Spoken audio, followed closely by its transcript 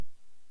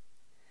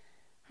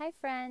Hi,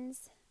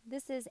 friends.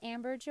 This is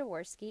Amber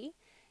Jaworski,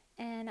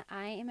 and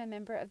I am a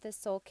member of the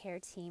Soul Care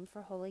team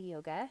for Holy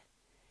Yoga.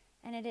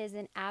 And it is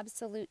an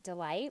absolute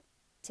delight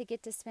to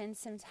get to spend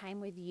some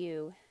time with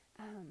you,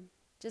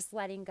 just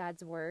letting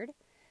God's Word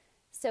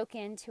soak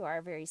into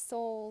our very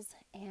souls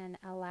and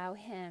allow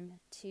Him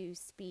to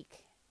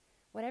speak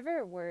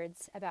whatever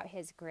words about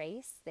His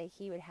grace that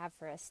He would have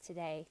for us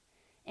today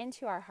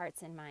into our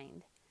hearts and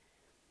mind.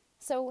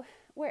 So,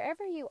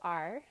 wherever you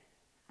are,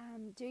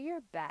 do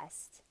your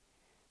best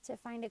to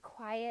find a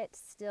quiet,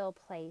 still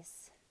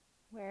place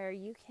where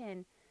you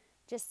can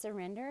just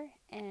surrender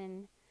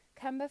and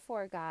come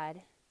before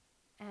God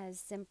as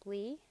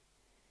simply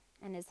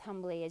and as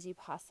humbly as you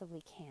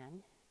possibly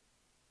can.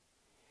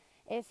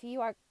 If you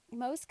are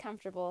most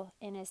comfortable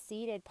in a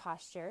seated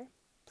posture,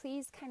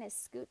 please kind of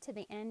scoot to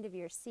the end of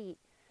your seat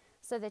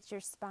so that your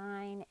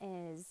spine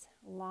is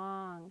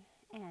long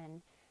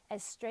and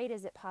as straight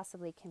as it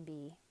possibly can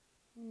be.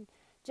 And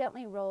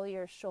gently roll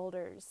your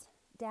shoulders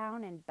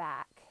down and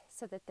back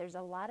so that there's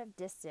a lot of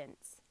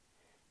distance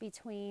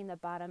between the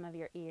bottom of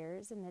your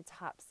ears and the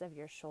tops of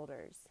your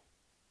shoulders.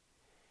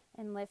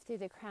 And lift through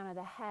the crown of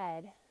the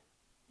head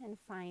and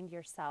find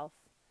yourself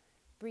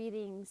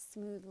breathing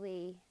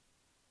smoothly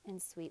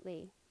and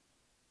sweetly.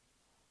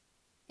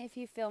 If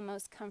you feel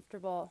most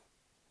comfortable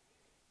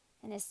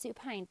in a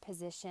supine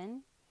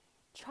position,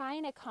 try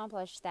and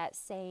accomplish that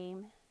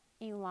same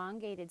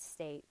elongated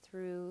state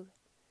through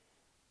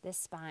the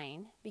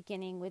spine,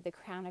 beginning with the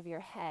crown of your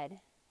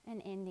head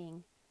and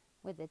ending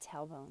with the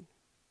tailbone.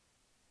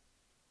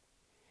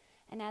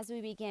 And as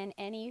we begin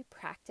any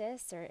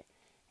practice or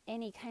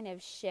any kind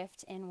of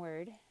shift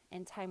inward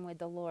in time with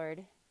the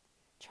Lord,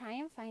 try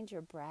and find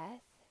your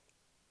breath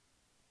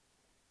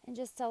and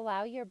just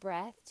allow your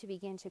breath to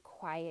begin to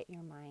quiet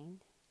your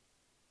mind.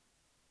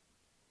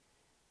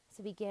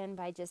 So begin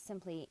by just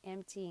simply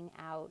emptying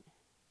out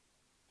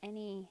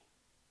any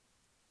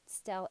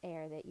stale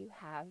air that you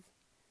have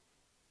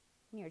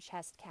in your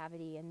chest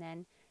cavity, and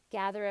then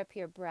gather up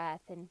your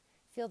breath and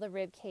feel the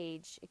rib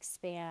cage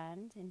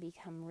expand and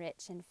become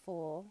rich and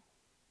full.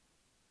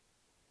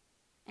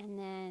 And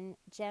then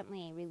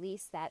gently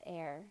release that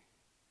air.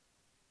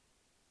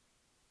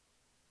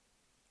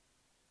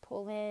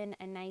 Pull in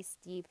a nice,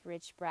 deep,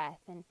 rich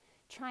breath and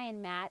try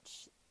and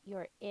match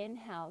your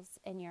inhales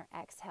and your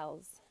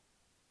exhales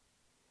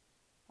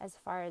as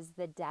far as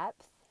the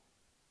depth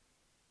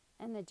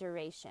and the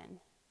duration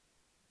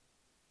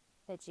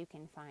that you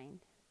can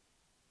find.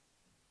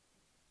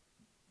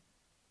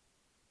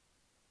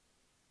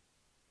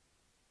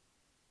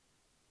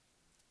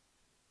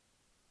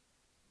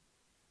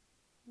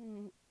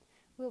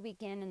 We'll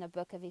begin in the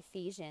book of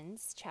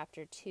Ephesians,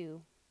 chapter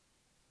 2,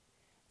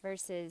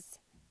 verses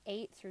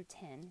 8 through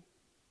 10.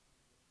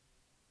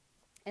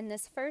 In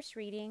this first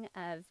reading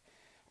of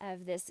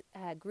this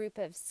group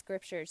of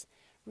scriptures,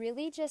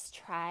 really just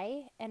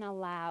try and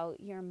allow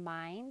your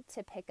mind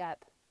to pick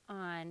up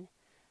on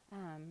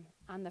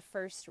the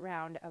first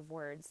round of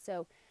words.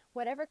 So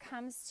whatever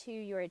comes to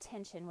your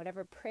attention,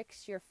 whatever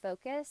pricks your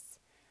focus,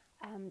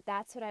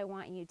 that's what I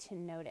want you to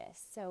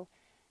notice. So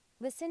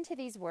listen to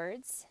these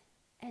words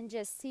and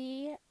just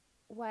see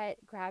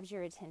what grabs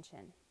your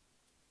attention.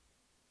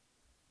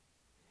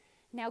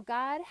 Now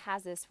God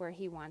has us where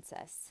He wants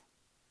us,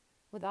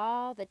 with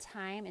all the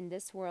time in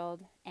this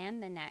world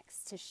and the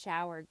next to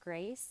shower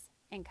grace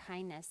and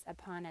kindness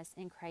upon us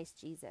in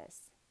Christ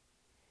Jesus.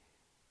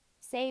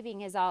 Saving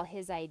is all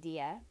His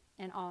idea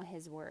and all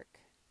His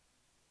work.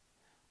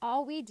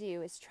 All we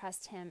do is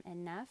trust Him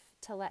enough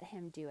to let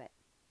Him do it.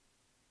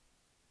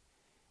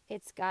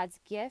 It's God's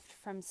gift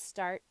from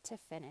start to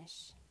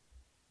finish.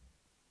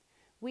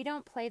 We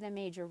don't play the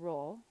major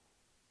role.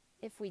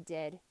 If we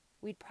did,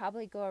 we'd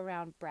probably go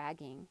around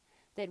bragging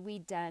that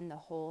we'd done the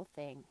whole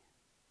thing.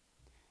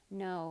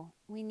 No,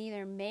 we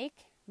neither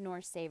make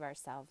nor save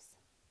ourselves.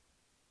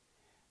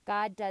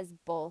 God does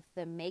both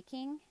the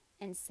making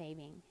and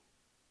saving.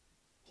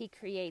 He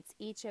creates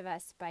each of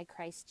us by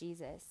Christ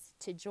Jesus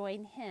to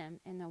join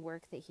Him in the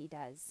work that He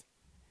does.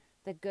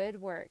 The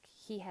good work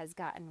He has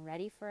gotten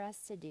ready for us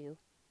to do,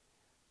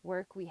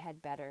 work we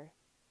had better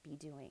be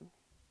doing.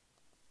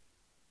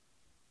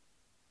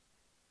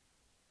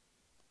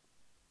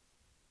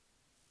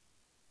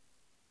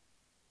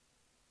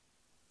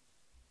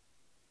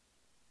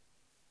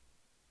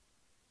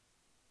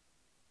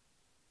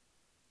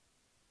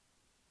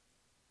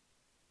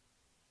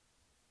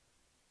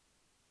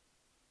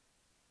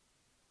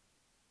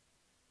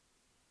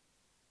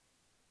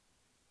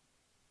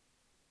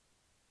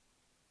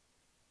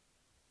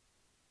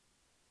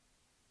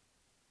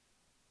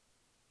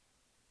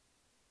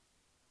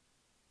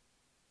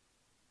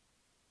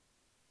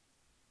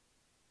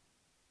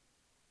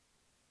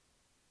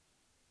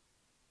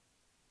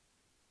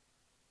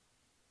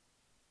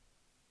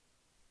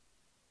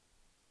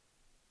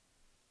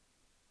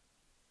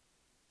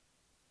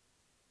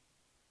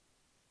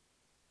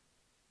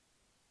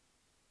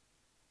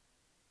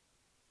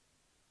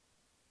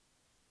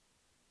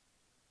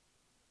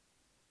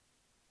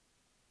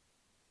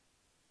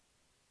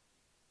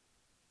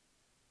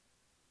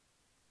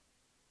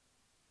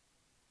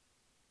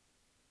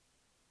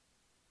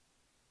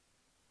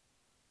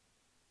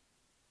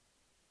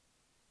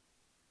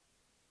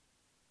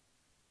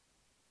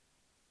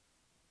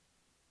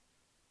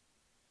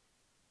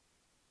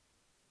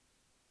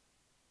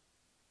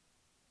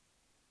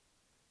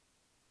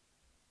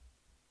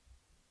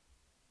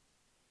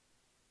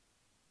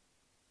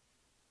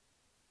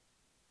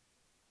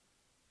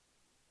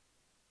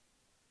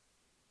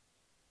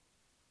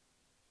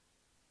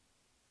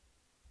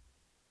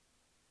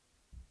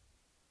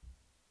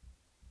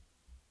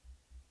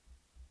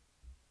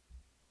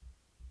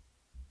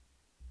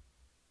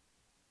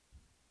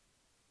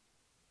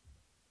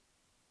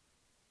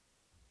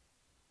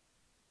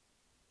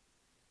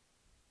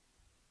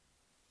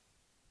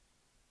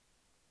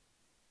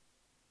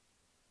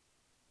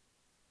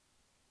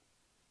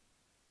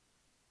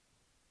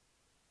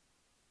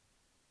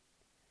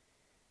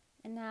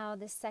 Now,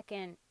 the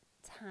second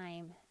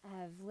time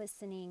of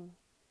listening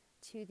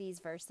to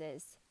these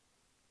verses,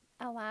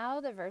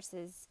 allow the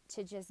verses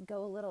to just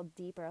go a little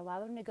deeper. Allow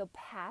them to go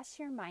past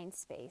your mind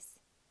space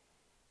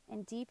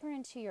and deeper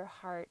into your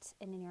heart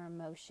and in your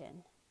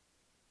emotion.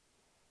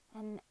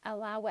 And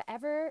allow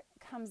whatever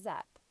comes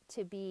up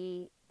to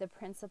be the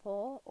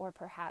principle or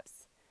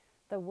perhaps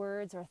the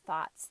words or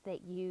thoughts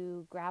that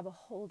you grab a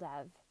hold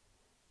of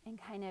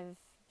and kind of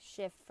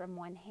shift from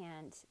one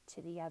hand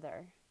to the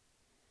other.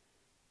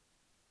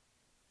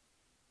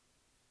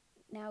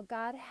 Now,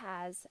 God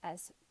has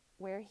us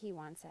where He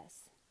wants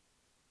us,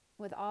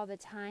 with all the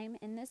time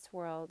in this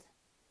world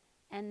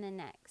and the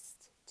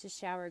next, to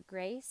shower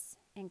grace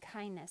and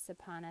kindness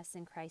upon us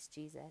in Christ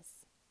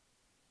Jesus.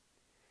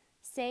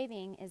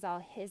 Saving is all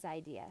His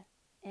idea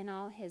and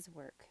all His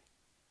work.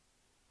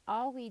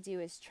 All we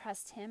do is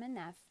trust Him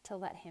enough to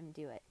let Him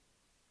do it.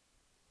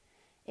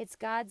 It's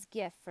God's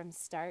gift from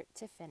start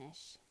to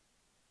finish.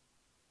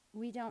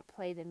 We don't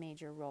play the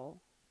major role.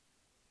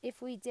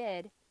 If we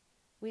did,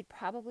 we'd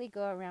probably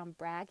go around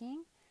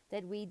bragging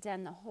that we'd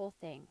done the whole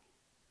thing.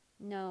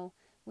 No,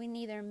 we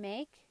neither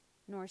make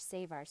nor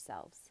save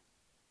ourselves.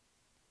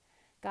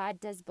 God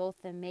does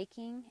both the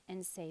making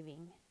and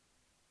saving.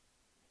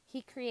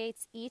 He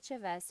creates each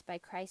of us by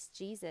Christ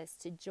Jesus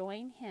to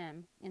join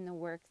Him in the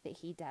work that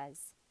He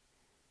does.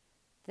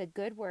 The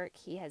good work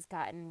He has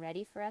gotten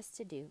ready for us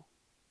to do.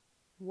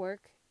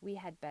 Work we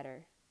had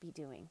better be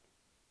doing.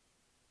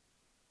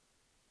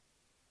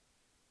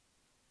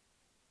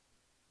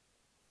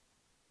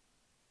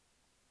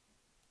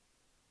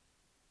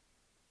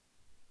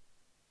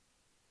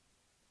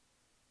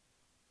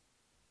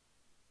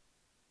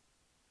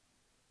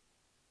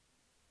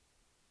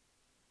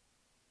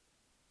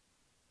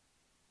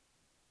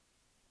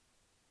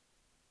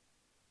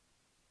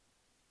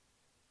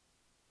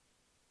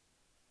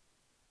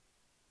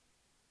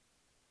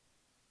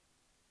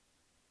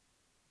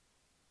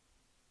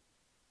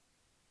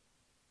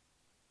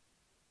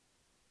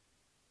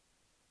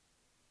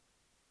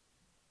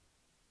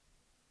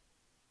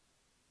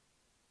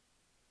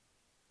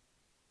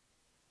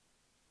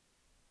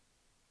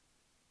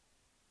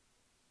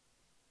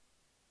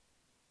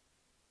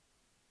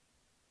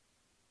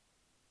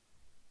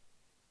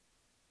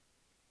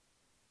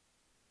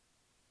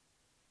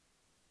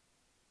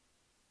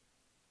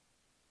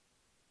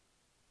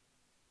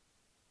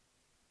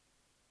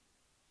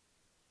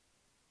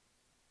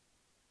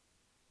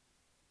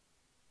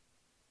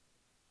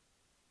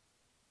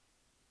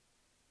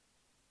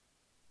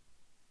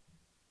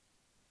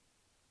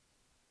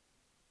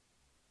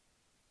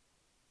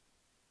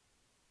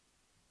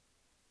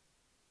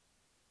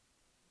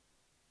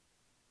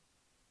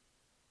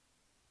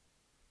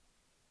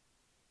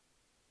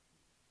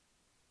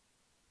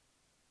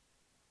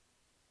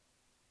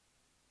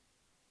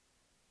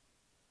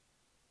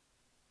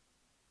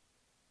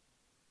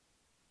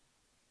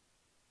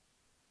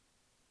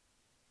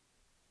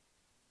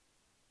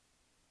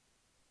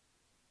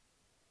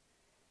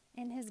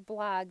 In his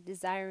blog,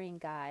 Desiring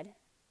God,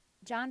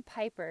 John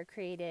Piper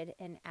created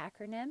an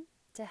acronym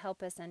to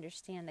help us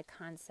understand the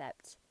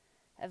concept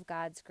of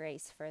God's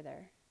grace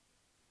further.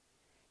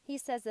 He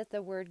says that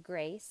the word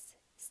grace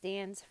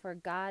stands for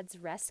God's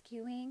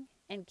rescuing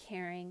and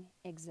caring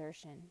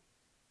exertion.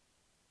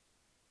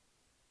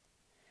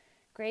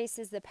 Grace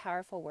is the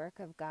powerful work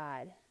of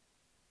God,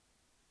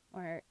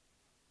 or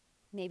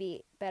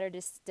maybe better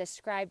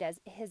described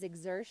as His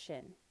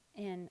exertion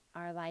in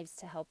our lives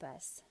to help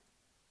us.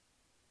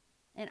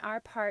 And our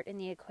part in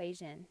the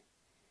equation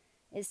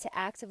is to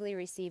actively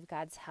receive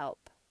God's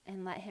help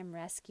and let Him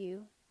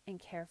rescue and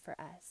care for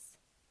us.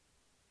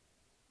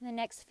 In the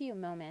next few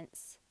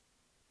moments,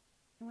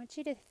 I want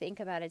you to think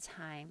about a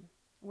time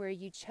where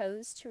you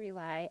chose to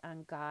rely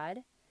on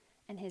God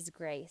and His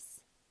grace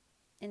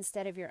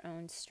instead of your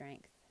own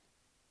strength.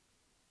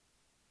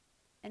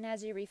 And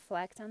as you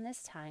reflect on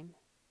this time,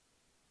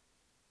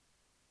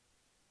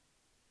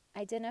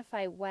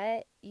 identify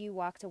what you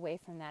walked away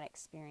from that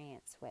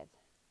experience with.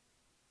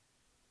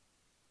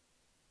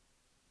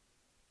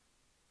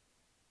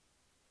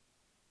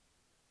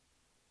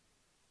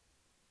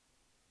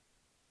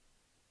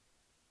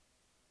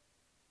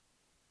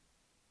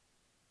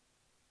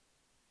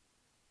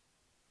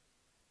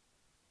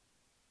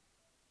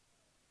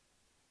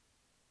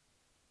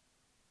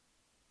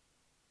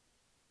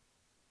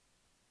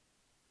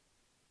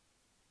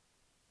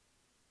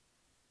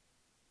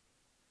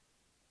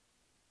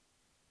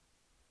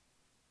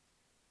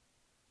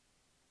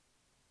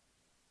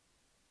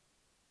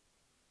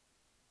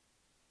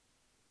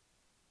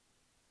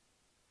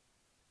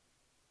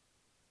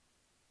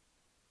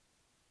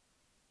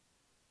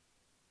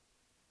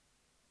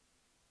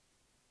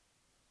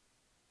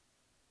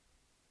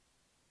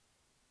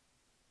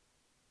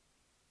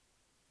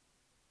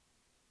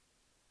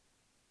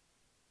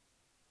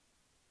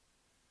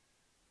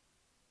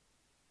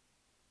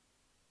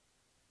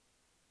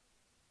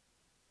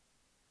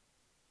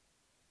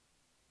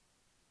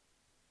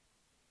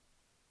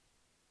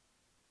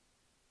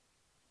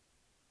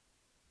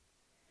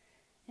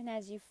 And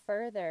as you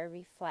further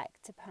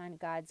reflect upon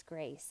God's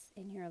grace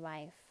in your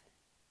life,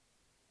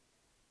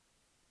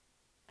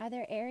 are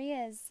there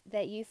areas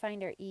that you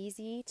find are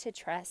easy to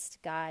trust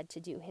God to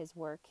do His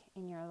work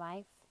in your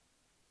life?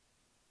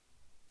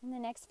 In the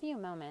next few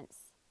moments,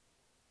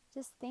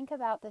 just think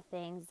about the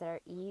things that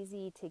are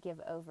easy to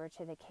give over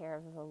to the care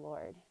of the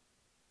Lord.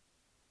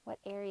 What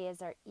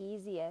areas are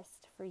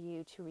easiest for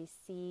you to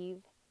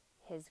receive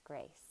His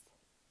grace?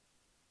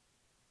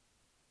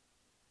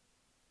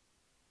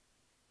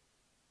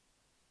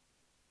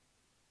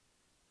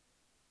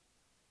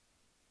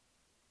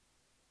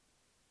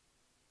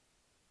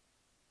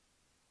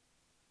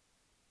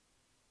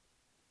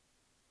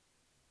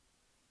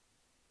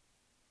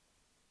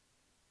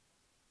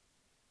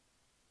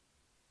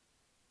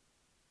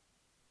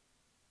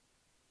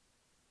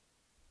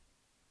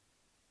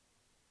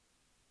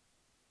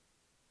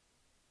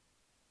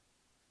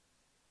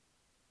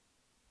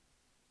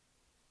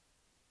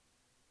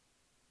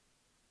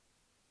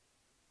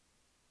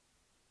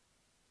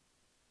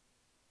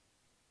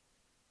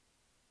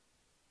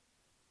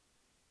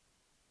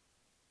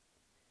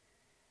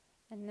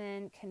 And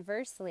then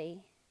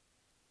conversely,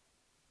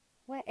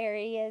 what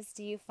areas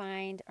do you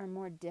find are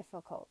more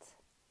difficult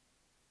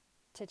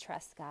to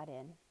trust God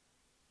in?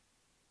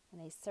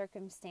 Are they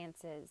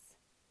circumstances,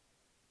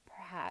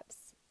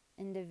 perhaps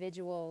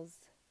individuals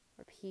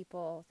or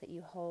people that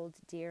you hold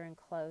dear and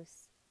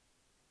close?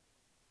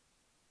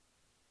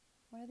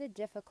 What are the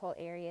difficult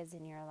areas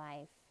in your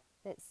life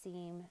that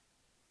seem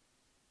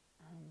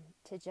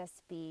to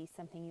just be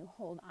something you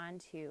hold on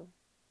to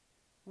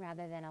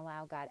rather than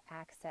allow God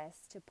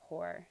access to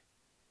pour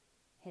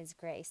His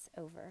grace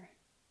over?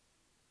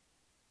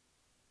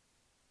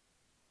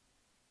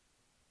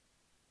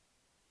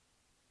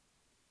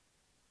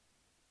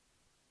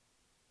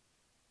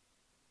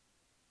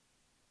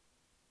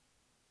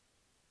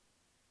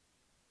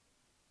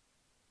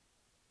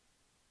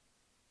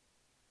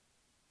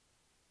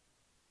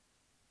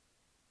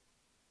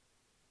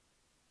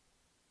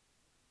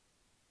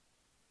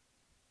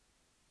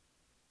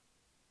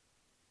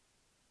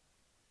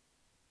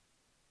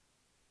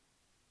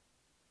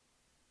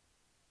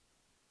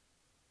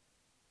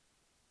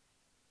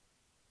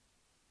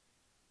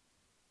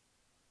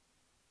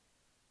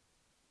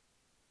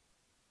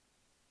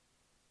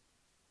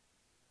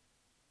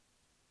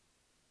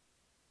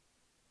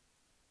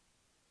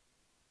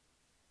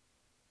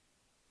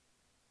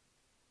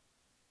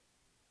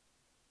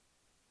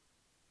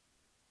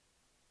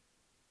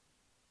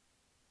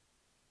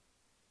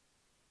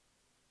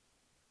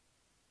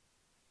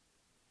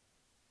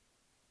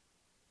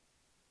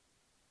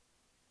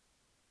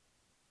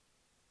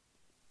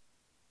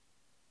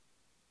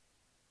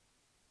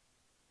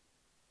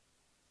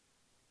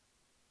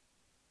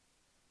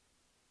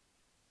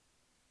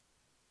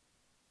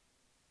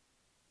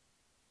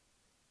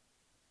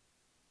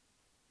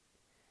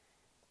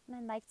 And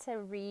I'd like to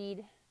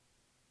read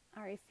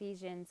our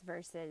Ephesians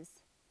verses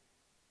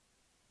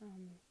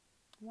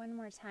one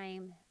more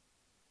time,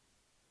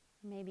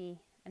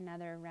 maybe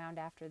another round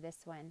after this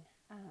one.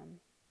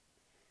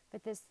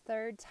 But this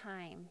third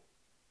time,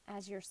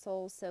 as your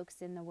soul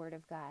soaks in the Word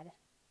of God,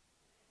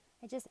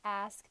 I just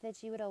ask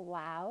that you would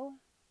allow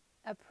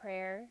a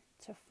prayer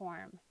to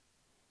form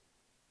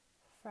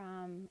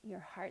from your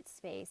heart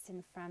space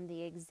and from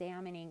the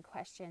examining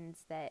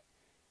questions that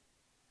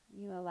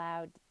you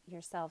allowed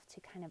yourself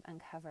to kind of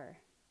uncover.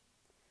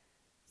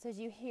 So as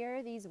you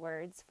hear these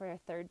words for a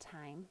third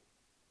time,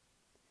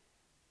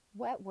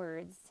 what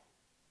words,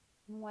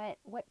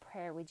 what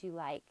prayer would you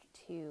like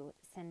to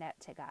send out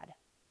to God?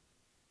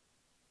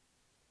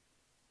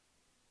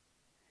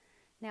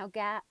 Now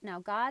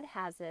God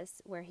has us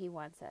where He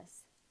wants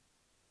us,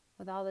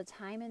 with all the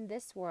time in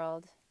this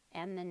world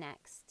and the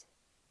next,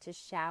 to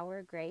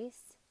shower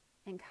grace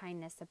and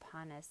kindness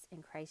upon us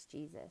in Christ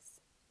Jesus.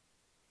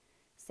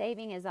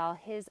 Saving is all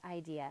His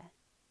idea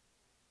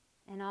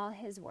and all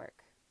His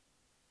work.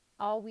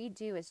 All we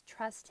do is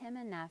trust Him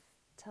enough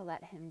to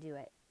let Him do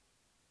it.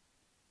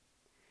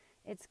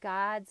 It's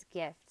God's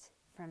gift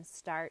from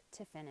start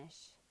to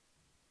finish.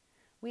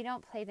 We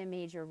don't play the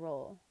major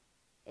role.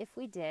 If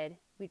we did,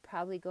 we'd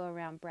probably go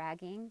around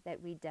bragging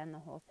that we'd done the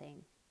whole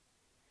thing.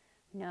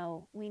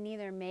 No, we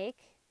neither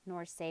make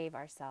nor save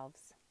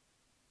ourselves.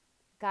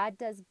 God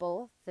does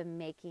both the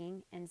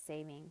making and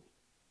saving.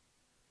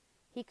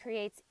 He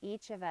creates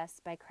each of us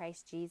by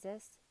Christ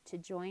Jesus to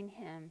join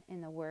Him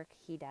in the work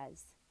He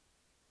does,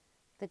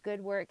 the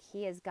good work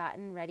He has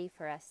gotten ready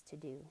for us to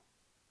do,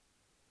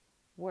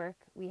 work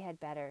we had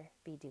better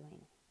be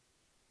doing.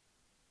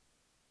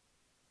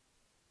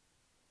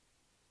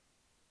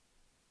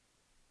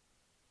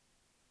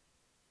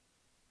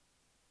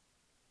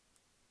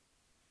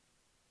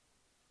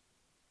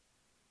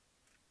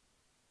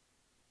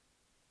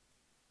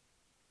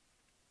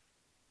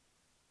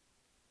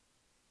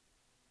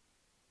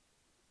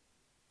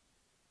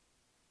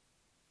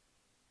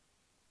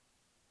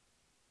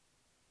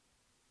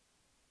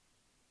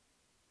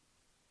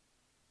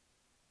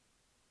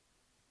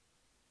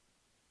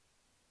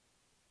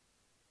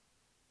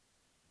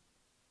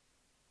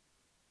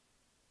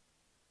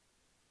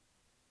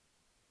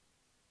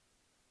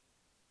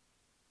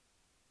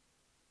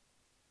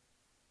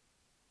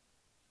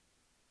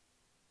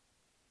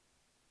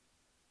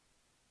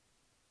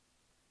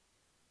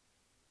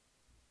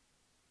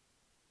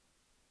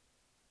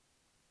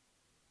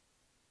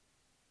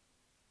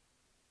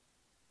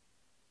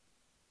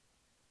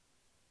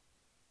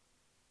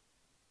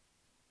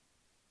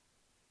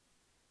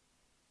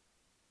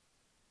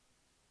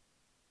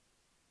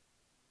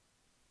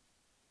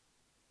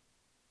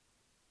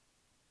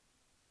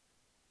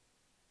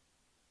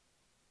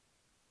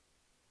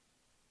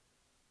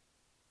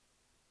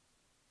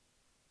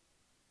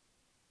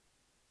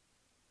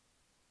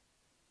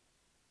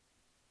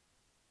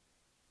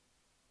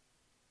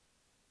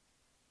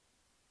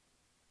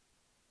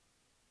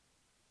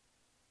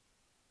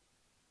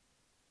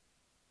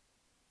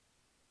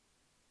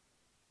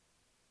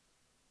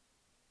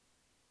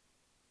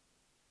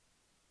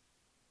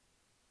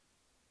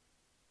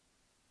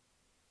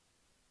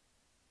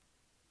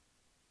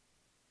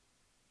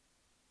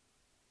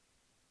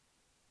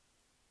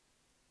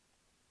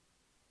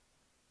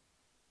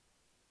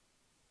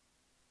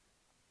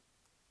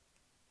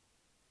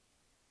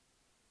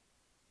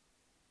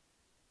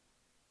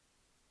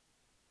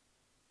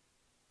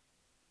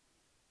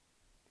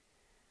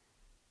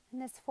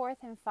 this fourth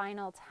and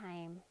final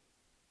time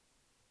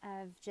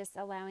of just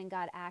allowing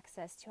God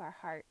access to our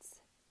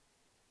hearts,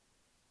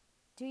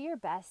 do your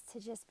best to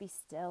just be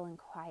still and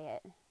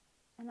quiet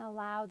and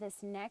allow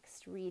this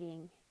next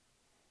reading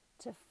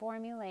to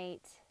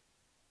formulate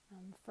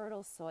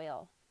fertile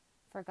soil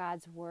for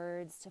God's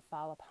words to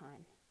fall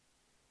upon.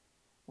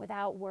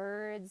 Without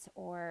words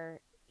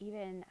or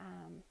even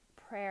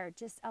prayer,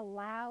 just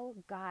allow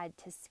God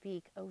to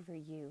speak over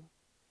you.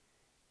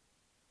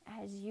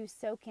 As you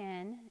soak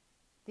in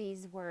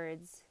these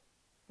words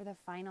for the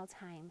final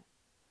time,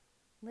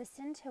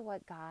 listen to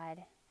what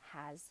God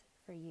has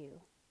for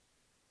you.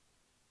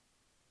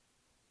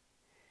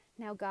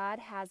 Now, God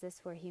has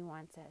us where He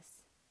wants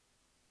us,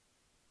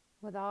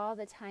 with all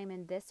the time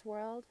in this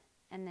world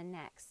and the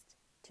next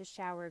to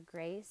shower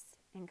grace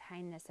and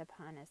kindness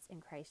upon us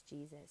in Christ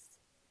Jesus.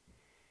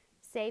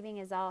 Saving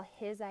is all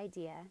His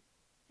idea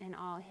and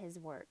all His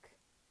work.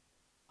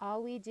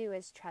 All we do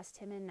is trust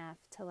Him enough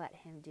to let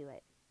Him do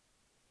it.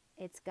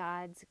 It's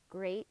God's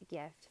great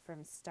gift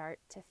from start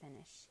to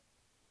finish.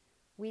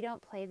 We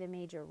don't play the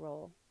major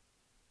role.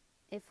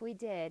 If we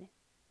did,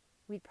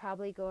 we'd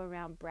probably go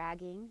around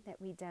bragging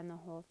that we'd done the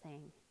whole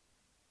thing.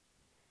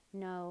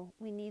 No,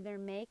 we neither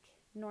make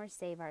nor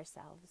save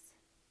ourselves.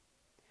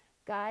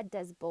 God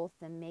does both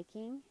the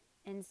making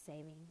and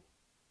saving.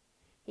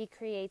 He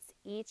creates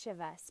each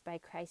of us by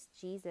Christ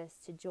Jesus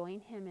to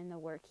join Him in the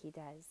work He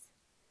does,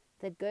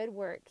 the good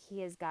work He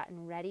has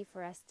gotten ready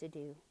for us to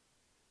do,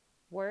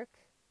 work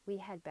we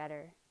had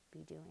better be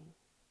doing.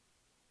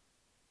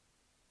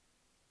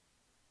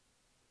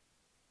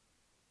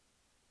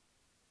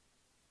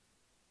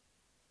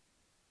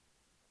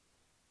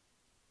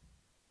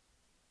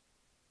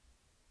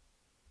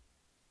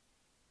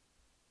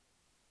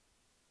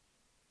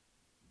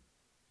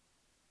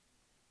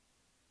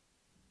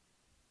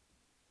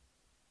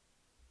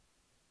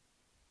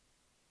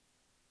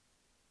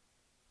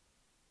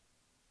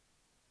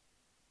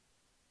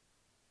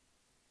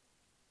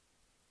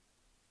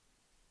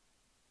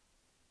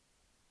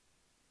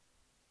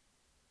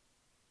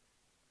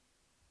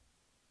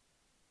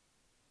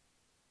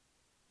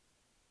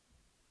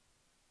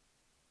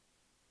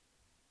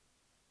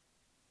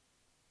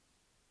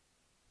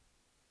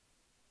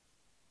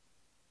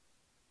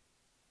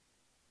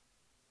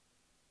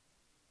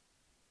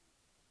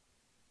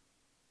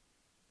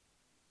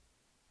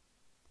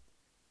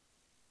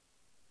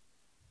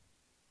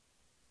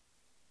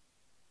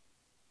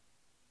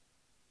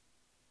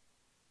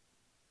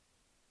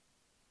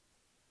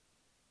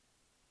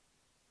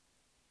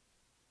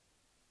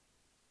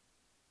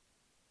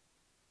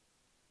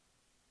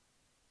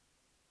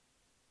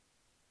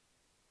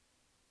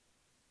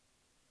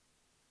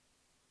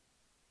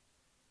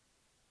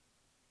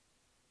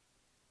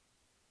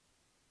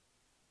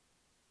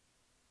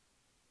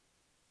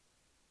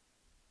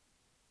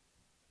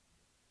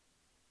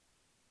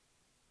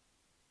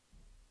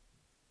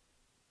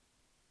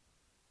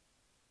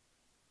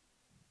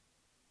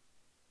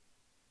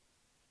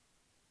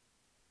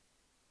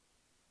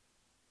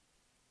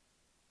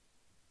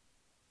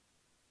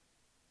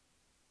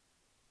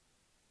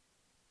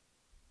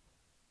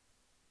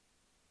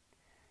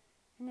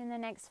 And in the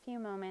next few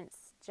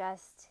moments,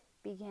 just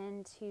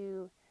begin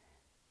to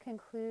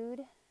conclude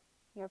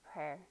your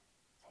prayer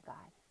to God.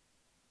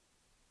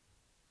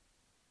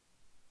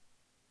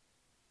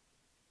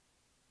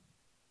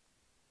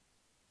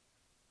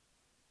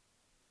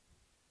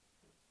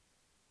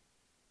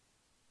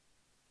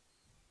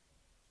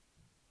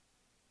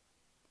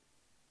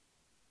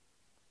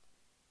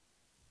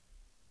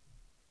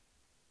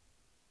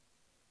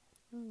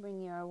 And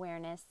bring your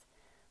awareness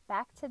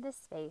back to this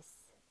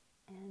space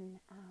and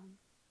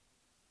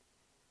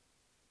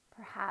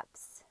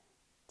perhaps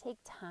take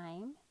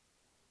time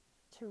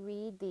to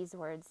read these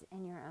words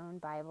in your own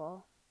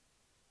Bible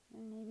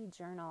and maybe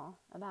journal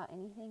about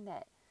anything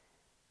that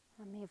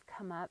may have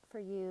come up for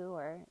you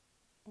or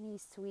any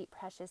sweet,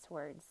 precious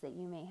words that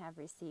you may have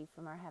received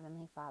from our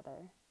Heavenly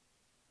Father.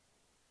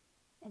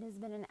 It has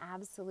been an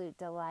absolute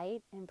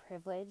delight and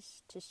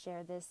privilege to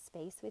share this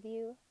space with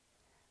you.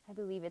 I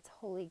believe it's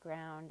holy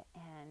ground,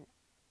 and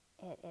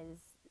it is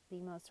the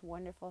most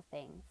wonderful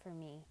thing for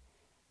me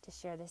to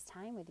share this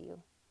time with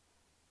you.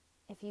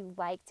 If you'd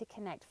like to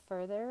connect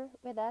further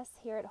with us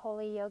here at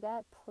Holy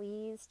Yoga,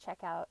 please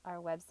check out our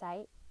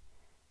website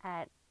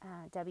at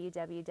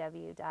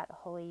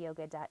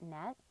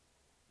www.holyyoga.net.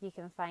 You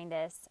can find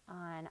us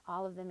on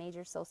all of the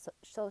major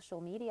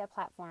social media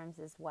platforms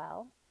as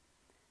well.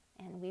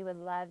 And we would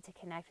love to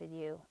connect with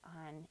you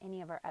on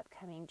any of our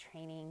upcoming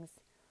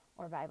trainings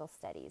or Bible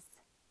studies.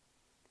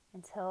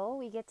 Until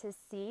we get to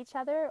see each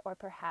other or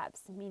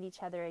perhaps meet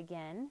each other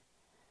again,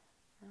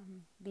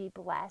 be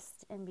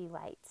blessed and be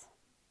light.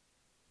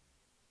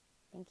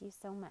 Thank you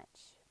so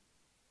much.